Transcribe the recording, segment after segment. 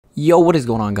Yo, what is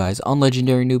going on, guys?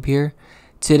 Unlegendary Noob here.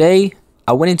 Today,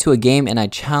 I went into a game and I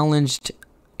challenged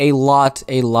a lot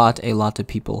of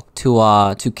people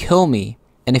to kill me.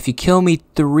 And if you kill me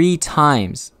 3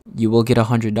 times, you will get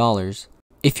 $100.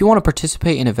 If you want to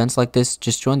participate in events like this,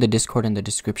 just join the Discord in the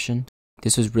description.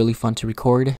 This was really fun to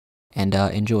record, and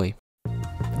enjoy.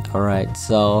 Alright,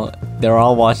 so they're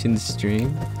all watching the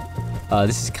stream.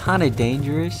 This is kind of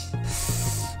dangerous.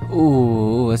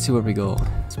 Ooh, let's see where we go.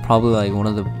 It's probably like one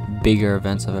of the bigger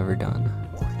events I've ever done.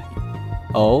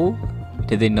 Oh,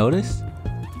 did they notice?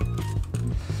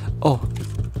 Oh,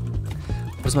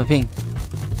 where's my ping?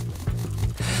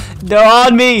 They're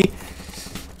on me!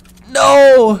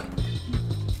 No!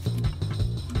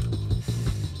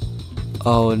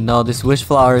 Oh no, this wish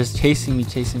flower is chasing me.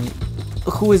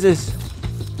 Who is this?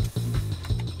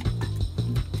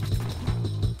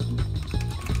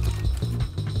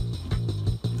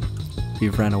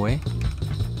 We've ran away.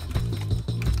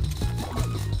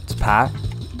 It's Pat.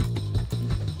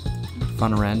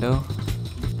 Fun rando.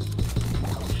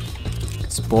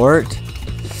 Sport.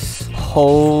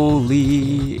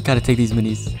 Holy. Gotta take these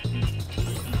minis.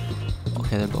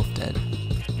 Okay, they're both dead.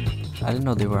 I didn't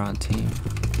know they were on team.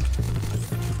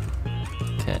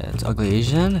 Okay, it's Ugly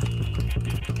Asian.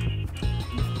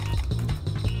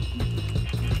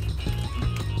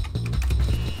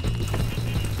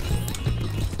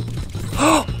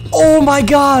 Oh my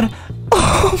god!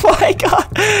 Oh my god!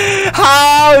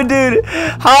 How, dude?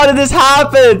 How did this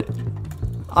happen?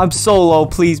 I'm so low,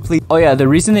 please. Oh yeah, the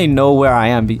reason they know where I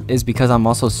am is because I'm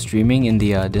also streaming in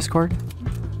the Discord.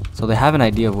 So they have an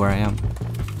idea of where I am.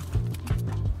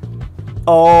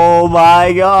 Oh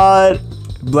my god!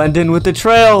 Blend in with the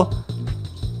trail.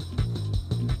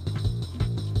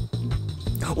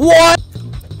 What?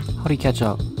 How do you catch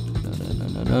up?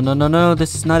 No,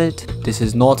 this is not it. This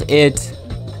is not it.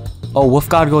 Oh, Wolf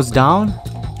God goes down?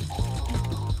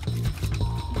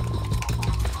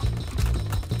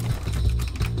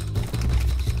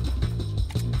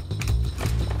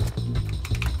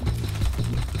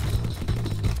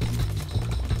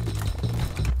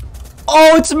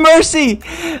 Oh, it's Mercy!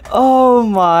 Oh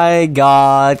my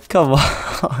god, come on.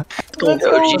 I don't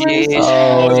know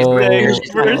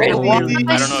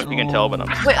if you can tell, but I'm.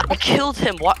 Wait, I killed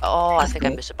him. What? Oh, I think I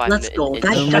missed it by a minute.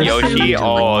 Yoshi.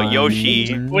 Oh,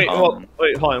 Yoshi. Wait, hold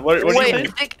on. What are you saying?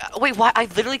 Wait, why? I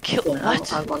literally killed.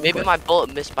 What? Maybe my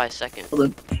bullet missed by a second.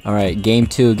 All right, game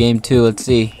two. Let's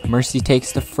see. Mercy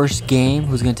takes the first game.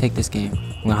 Who's gonna take this game?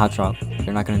 I'm gonna hot drop.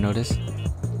 They're not gonna notice.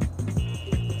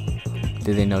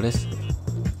 Did they notice?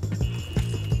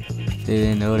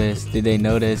 Did they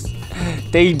notice?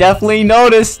 They definitely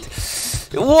noticed.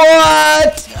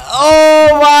 What?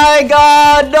 Oh my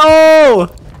god, no!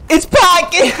 It's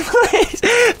Pat!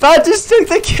 Pat just took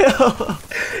the kill.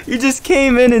 You just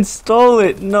came in and stole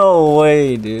it. No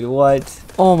way, dude. What?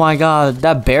 Oh my god,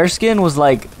 that bear skin was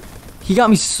like, he got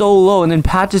me so low, and then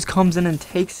Pat just comes in and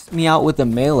takes me out with the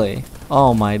melee.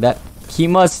 Oh my, that he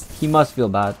must feel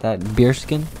bad. That bear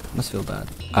skin must feel bad.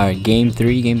 All right, game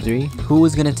three. Who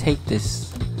is gonna take this?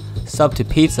 Sub to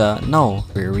pizza? No.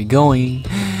 Where are we going?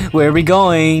 Where are we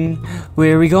going?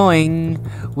 Where are we going?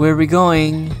 Where are we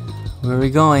going? Where are we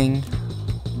going?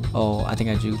 Oh, I think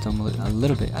I juked him a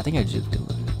little bit.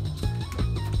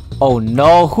 Oh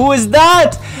no, who is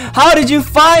that? How did you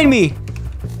find me?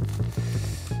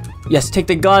 Yes, take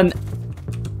the gun.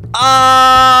 No,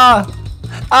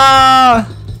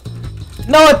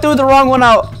 I threw the wrong one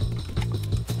out.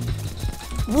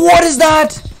 What is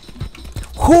that?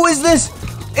 Who is this?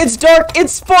 It's dark.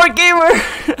 It's Sport Gamer.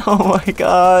 Oh my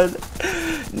god.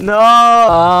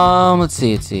 No. Let's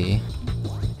see.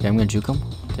 Yeah, I'm gonna juke him.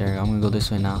 There, I'm gonna go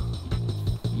this way now.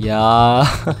 Yeah.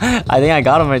 I think I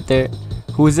got him right there.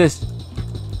 Who is this?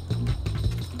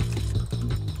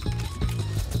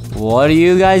 What are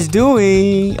you guys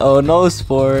doing? Oh no,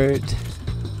 Sport.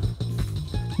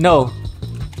 No.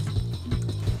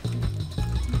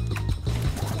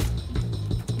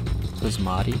 Where's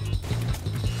Marty?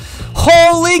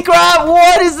 Holy crap,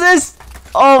 what is this?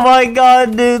 Oh my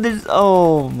god, dude,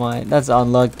 oh my, that's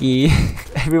unlucky.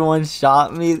 Everyone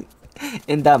shot me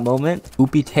in that moment.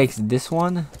 Oopie takes this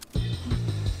one.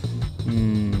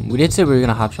 We did say we were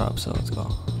gonna hot drop, so let's go.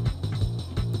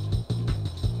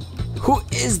 Who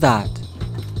is that?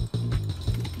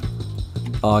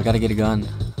 Oh, I gotta get a gun.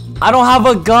 I don't have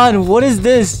a gun. What is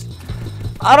this?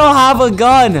 I don't have a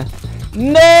gun.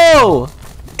 No!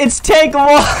 It's Tank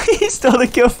Wall. He stole the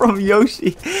kill from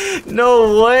Yoshi.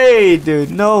 No way,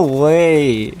 dude. No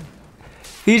way.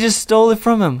 He just stole it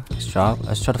from him. Let's drop.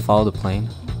 Let's try to follow the plane.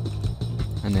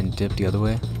 And then dip the other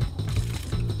way.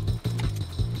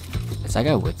 Is that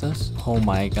guy with us? Oh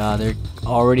my god, they're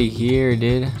Already here,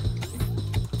 dude.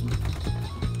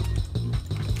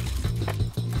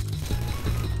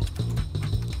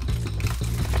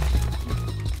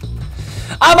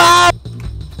 I'm out!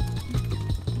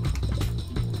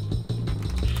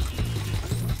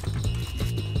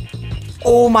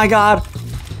 Oh my god.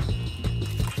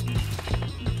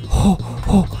 Oh,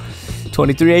 oh.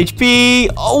 23 HP.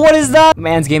 Oh, what is that?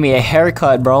 Man's gave me a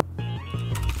haircut, bro.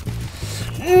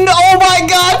 No, oh my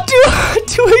god.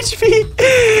 2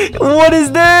 HP. What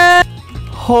is that?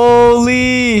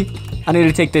 Holy. I need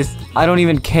to take this. I don't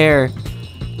even care.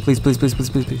 Please, please, please, please,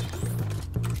 please, please.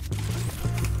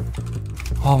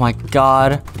 Oh my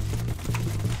god.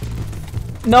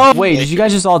 No. Wait, did you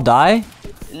guys just all die?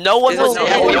 No one was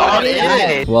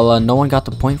there. Well, no one got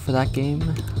the point for that game.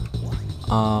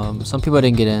 Some people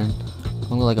didn't get in.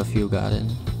 Only like a few got in.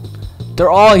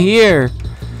 They're all here.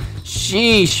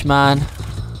 Sheesh, man.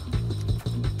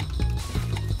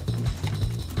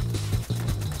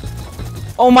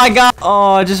 Oh my god.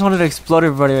 Oh, I just wanted to explode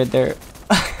everybody right there.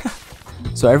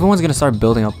 So everyone's gonna start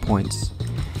building up points.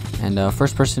 And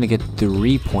first person to get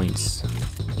 3 points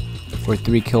for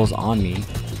 3 kills on me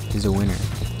is a winner.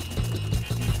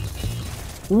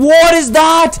 What is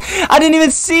that? I didn't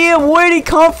even see him. Where did he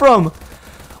come from?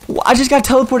 I just got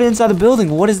teleported inside the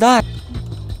building. What is that?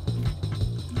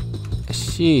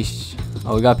 Sheesh.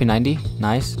 Oh, we got P90.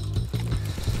 Nice.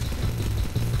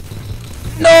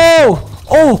 No!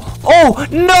 Oh! Oh!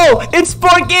 No! It's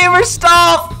Sport Gamer!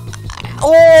 Stop!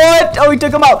 What? Oh, he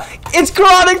took him out. It's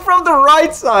Chronic from the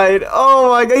right side. Oh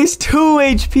my god. He's 2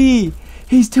 HP.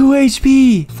 He's 2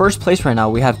 HP. First place right now,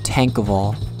 we have Tank of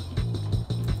All.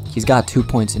 He's got 2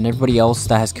 points, and everybody else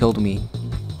that has killed me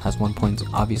has 1 point,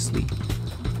 obviously.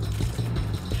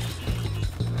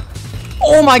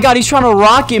 Oh my god, he's trying to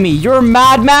rocket me. You're a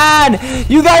madman.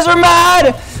 You guys are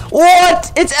mad.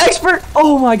 What? It's Expert.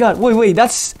 Oh my god. Wait, wait.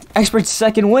 That's Expert's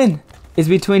second win. It's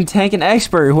between Tank and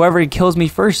Expert. Whoever kills me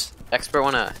first. Expert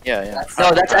wanna. Yeah.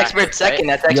 No, that's Expert second.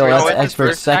 That's Expert. Yo, that's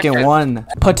Expert's second one.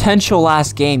 Potential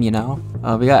last game, you know.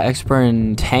 We got Expert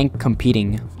and Tank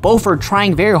competing. Both are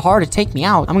trying very hard to take me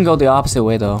out. I'm gonna go the opposite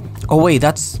way though. Oh wait,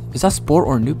 is that Sport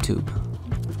or NoobTube?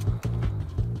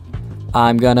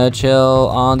 I'm gonna chill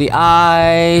on the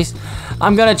ice.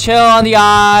 I'm gonna chill on the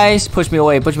ice. Push me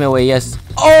away, yes.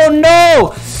 Oh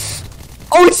no!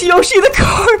 Oh, it's Yoshi the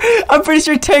car! I'm pretty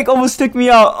sure Tank almost took me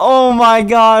out. Oh my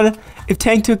god. If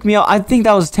Tank took me out, I think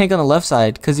that was Tank on the left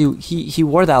side because he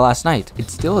wore that last night.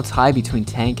 It's still a tie between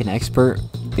Tank and Expert.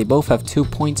 They both have 2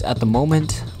 points at the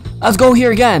moment. Let's go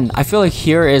here again. I feel like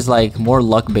here is like more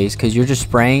luck based because you're just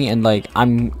spraying and like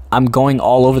I'm going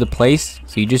all over the place.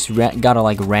 So you just gotta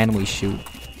like randomly shoot.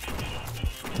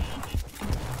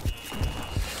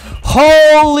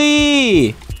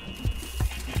 Holy!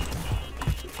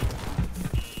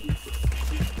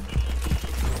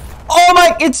 Oh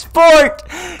my, it's Sport!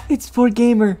 It's Sport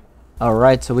Gamer.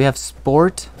 Alright, so we have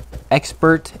Sport,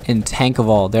 Expert, and Tank of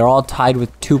All. They're all tied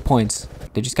with 2 points.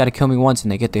 They just gotta kill me once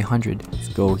and they get the 100. Let's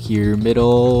go here,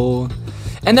 middle.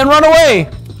 And then run away!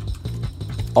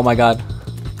 Oh my god.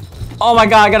 Oh my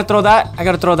god, I gotta throw that. I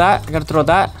gotta throw that. I gotta throw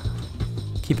that.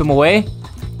 Keep him away.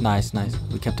 Nice, nice.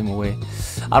 We kept him away.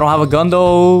 I don't have a gun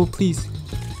though. Please.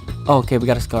 Oh, okay, we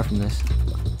got a scar from this.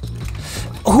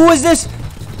 Who is this?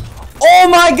 Oh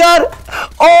my god!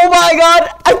 Oh my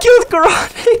god! I killed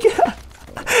Chronic!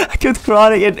 I killed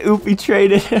Chronic and Oopie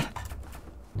traded.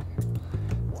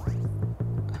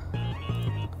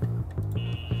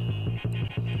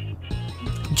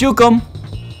 Juke him!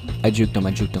 I juked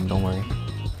him, don't worry.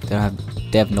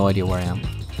 They have no idea where I am.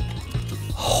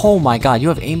 Oh my god, you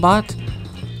have aimbot?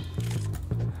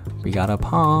 We got a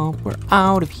pump. We're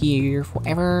out of here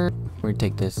forever. We're gonna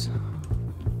take this.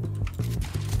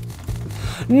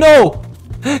 No!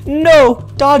 No!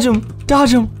 Dodge him!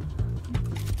 Dodge him!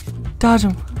 Dodge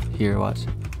him. Here, watch.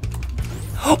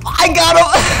 Oh, I got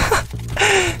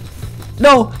him!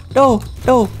 No! No!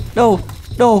 No! No!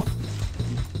 No!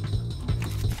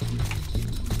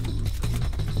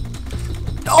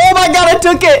 Oh my god, I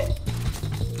took it!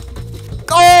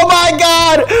 Oh my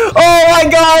god! Oh my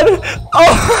god!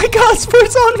 Oh my god,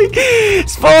 Sport's on me!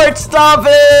 Sport, stop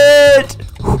it!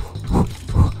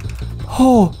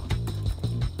 Oh.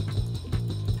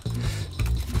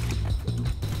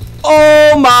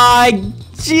 Oh my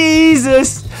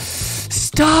Jesus!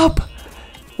 Stop!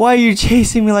 Why are you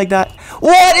chasing me like that?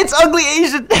 What? It's Ugly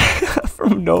Asian!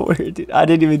 From nowhere, dude. I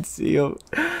didn't even see him.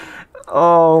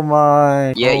 Oh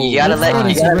my. Yeah, you gotta let.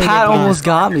 You Pat gotta almost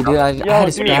got me, dude. I had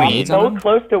to dude, spam I'm nades so on him.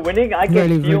 close to winning. I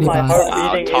can feel my heart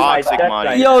beating in my toxic chest money.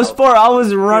 right Yo, now. Sport, I was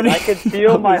Dude, running. I can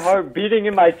feel my heart beating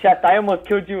in my chest. I almost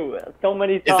killed you so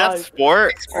many Is that times.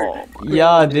 sport?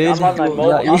 Yeah, dude. I'm on my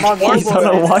mobile. Yeah, I'm on he's mobile on a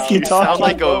right now. walkie-talkie. Sound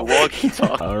like a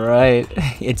walkie-talkie. All right,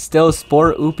 it's still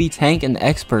Sport, Oopie, Tank, and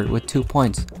Expert with 2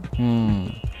 points.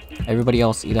 Everybody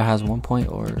else either has 1 point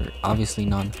or obviously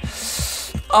none.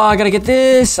 Oh, I gotta get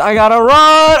this. I gotta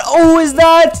run. Oh, is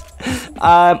that?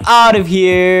 I'm out of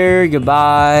here.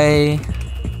 Goodbye.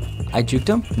 I juked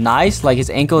him. Nice. Like his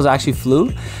ankles actually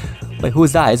flew. Wait, who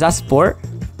is that? Is that Sport?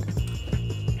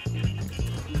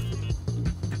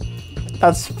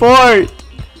 That's Sport.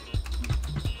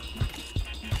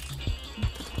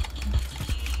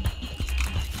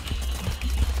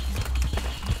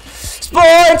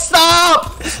 Sport,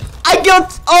 stop! I killed.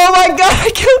 Oh my god! I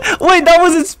killed. Wait, that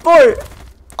wasn't Sport.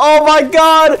 Oh my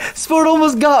god! Sport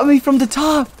almost got me from the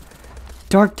top.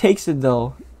 Dark takes it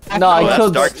though. No, I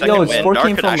killed. Dark second Yo, win. Sport Dark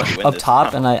came could from actually win up this.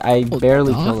 top, and I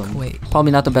barely killed him. Wait.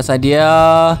 Probably not the best idea.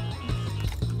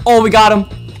 Oh, we got him.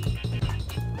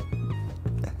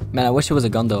 Man, I wish it was a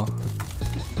gun though.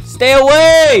 Stay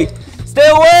away! Stay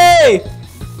away!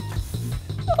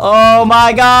 Oh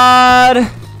my god!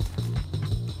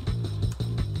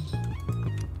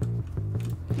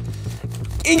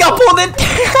 He got pulled in!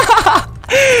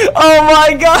 Oh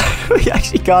my god! We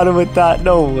actually got him with that.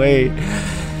 No way.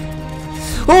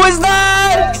 Who is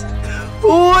that?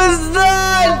 Who is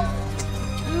that?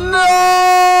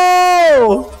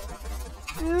 No!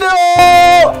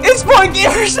 No! It's Sport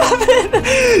Gamer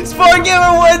 7! Sport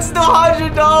Gamer wins the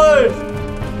 $100!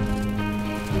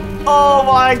 Oh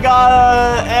my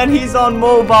god! And he's on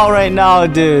mobile right now,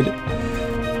 dude.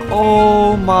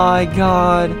 Oh my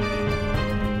god.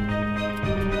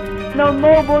 No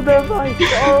mobile device.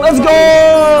 Oh, Let's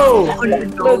go!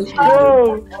 let's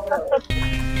go.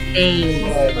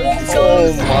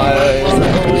 Oh my.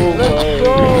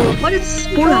 What is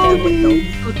Sport doing though?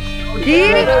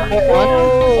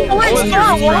 What's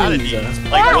your strategy?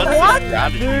 Like, what's the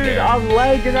strategy Dude, there? I'm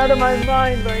lagging out of my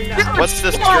mind right now. What's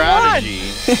the strategy?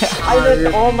 I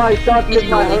missed all my shots because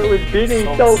my heart was beating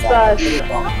so fast. Oh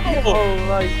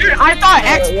my god. Dude, I thought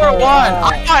Expert won.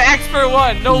 I thought Expert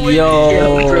won. No way. Yo,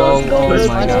 oh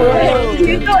my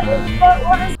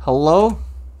god. Hello?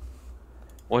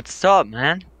 What's up,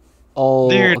 man? Oh,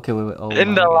 Dude, okay, wait. Oh In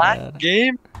my the last god.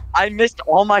 game, I missed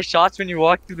all my shots when you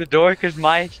walked through the door because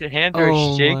my hands were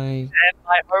Oh shaking my. and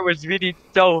my heart was beating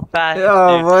so fast.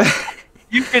 Oh dude. my.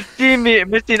 You could see me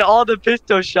missing all the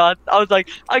pistol shots. I was like,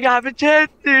 I got a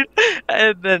chance, dude.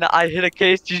 And then I hit a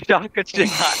KSG shotgun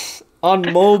shot. On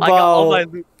I got all my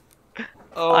mobile. loot.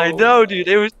 I know, dude.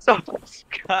 It was so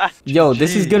scratch. Yo,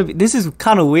 this is gonna be. This is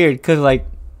kind of weird, cause like,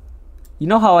 you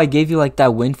know how I gave you like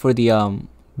that win for the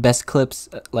best clips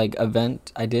like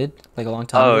event I did like a long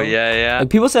time ago. Oh yeah, yeah. Like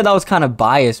people said that was kind of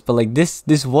biased, but like this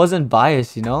wasn't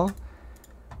biased, you know.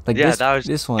 Like Yeah, that was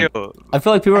this one. chill. I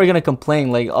feel like people are gonna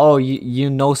complain like, oh, you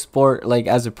know Sport like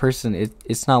as a person.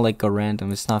 It's not like a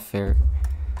random. It's not fair.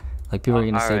 Like people are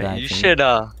gonna say Alright, that. I you think. should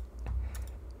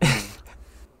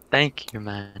Thank you,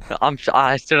 man.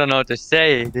 I still don't know what to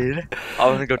say, dude. I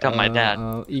want to go tell my dad.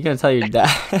 You gonna tell your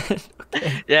dad?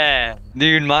 Yeah,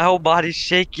 dude, my whole body's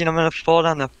shaking. I'm gonna fall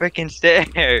down the freaking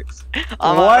stairs.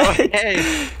 I'm What?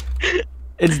 okay.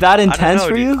 It's that I don't intense know,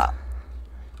 for dude. you?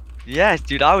 Yes,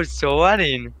 dude, I was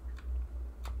sweating.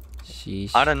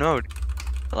 Sheesh. I don't know.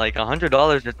 Like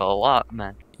 $100 is a lot,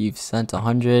 man. You've sent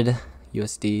 100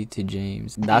 USD to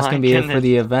James. That's My gonna be it for goodness.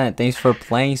 the event. Thanks for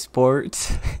playing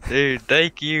sports. Dude,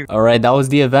 thank you. All right, that was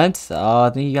the event.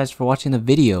 Thank you guys for watching the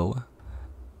video.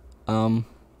 I'll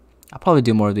probably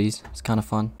do more of these. It's kind of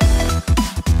fun.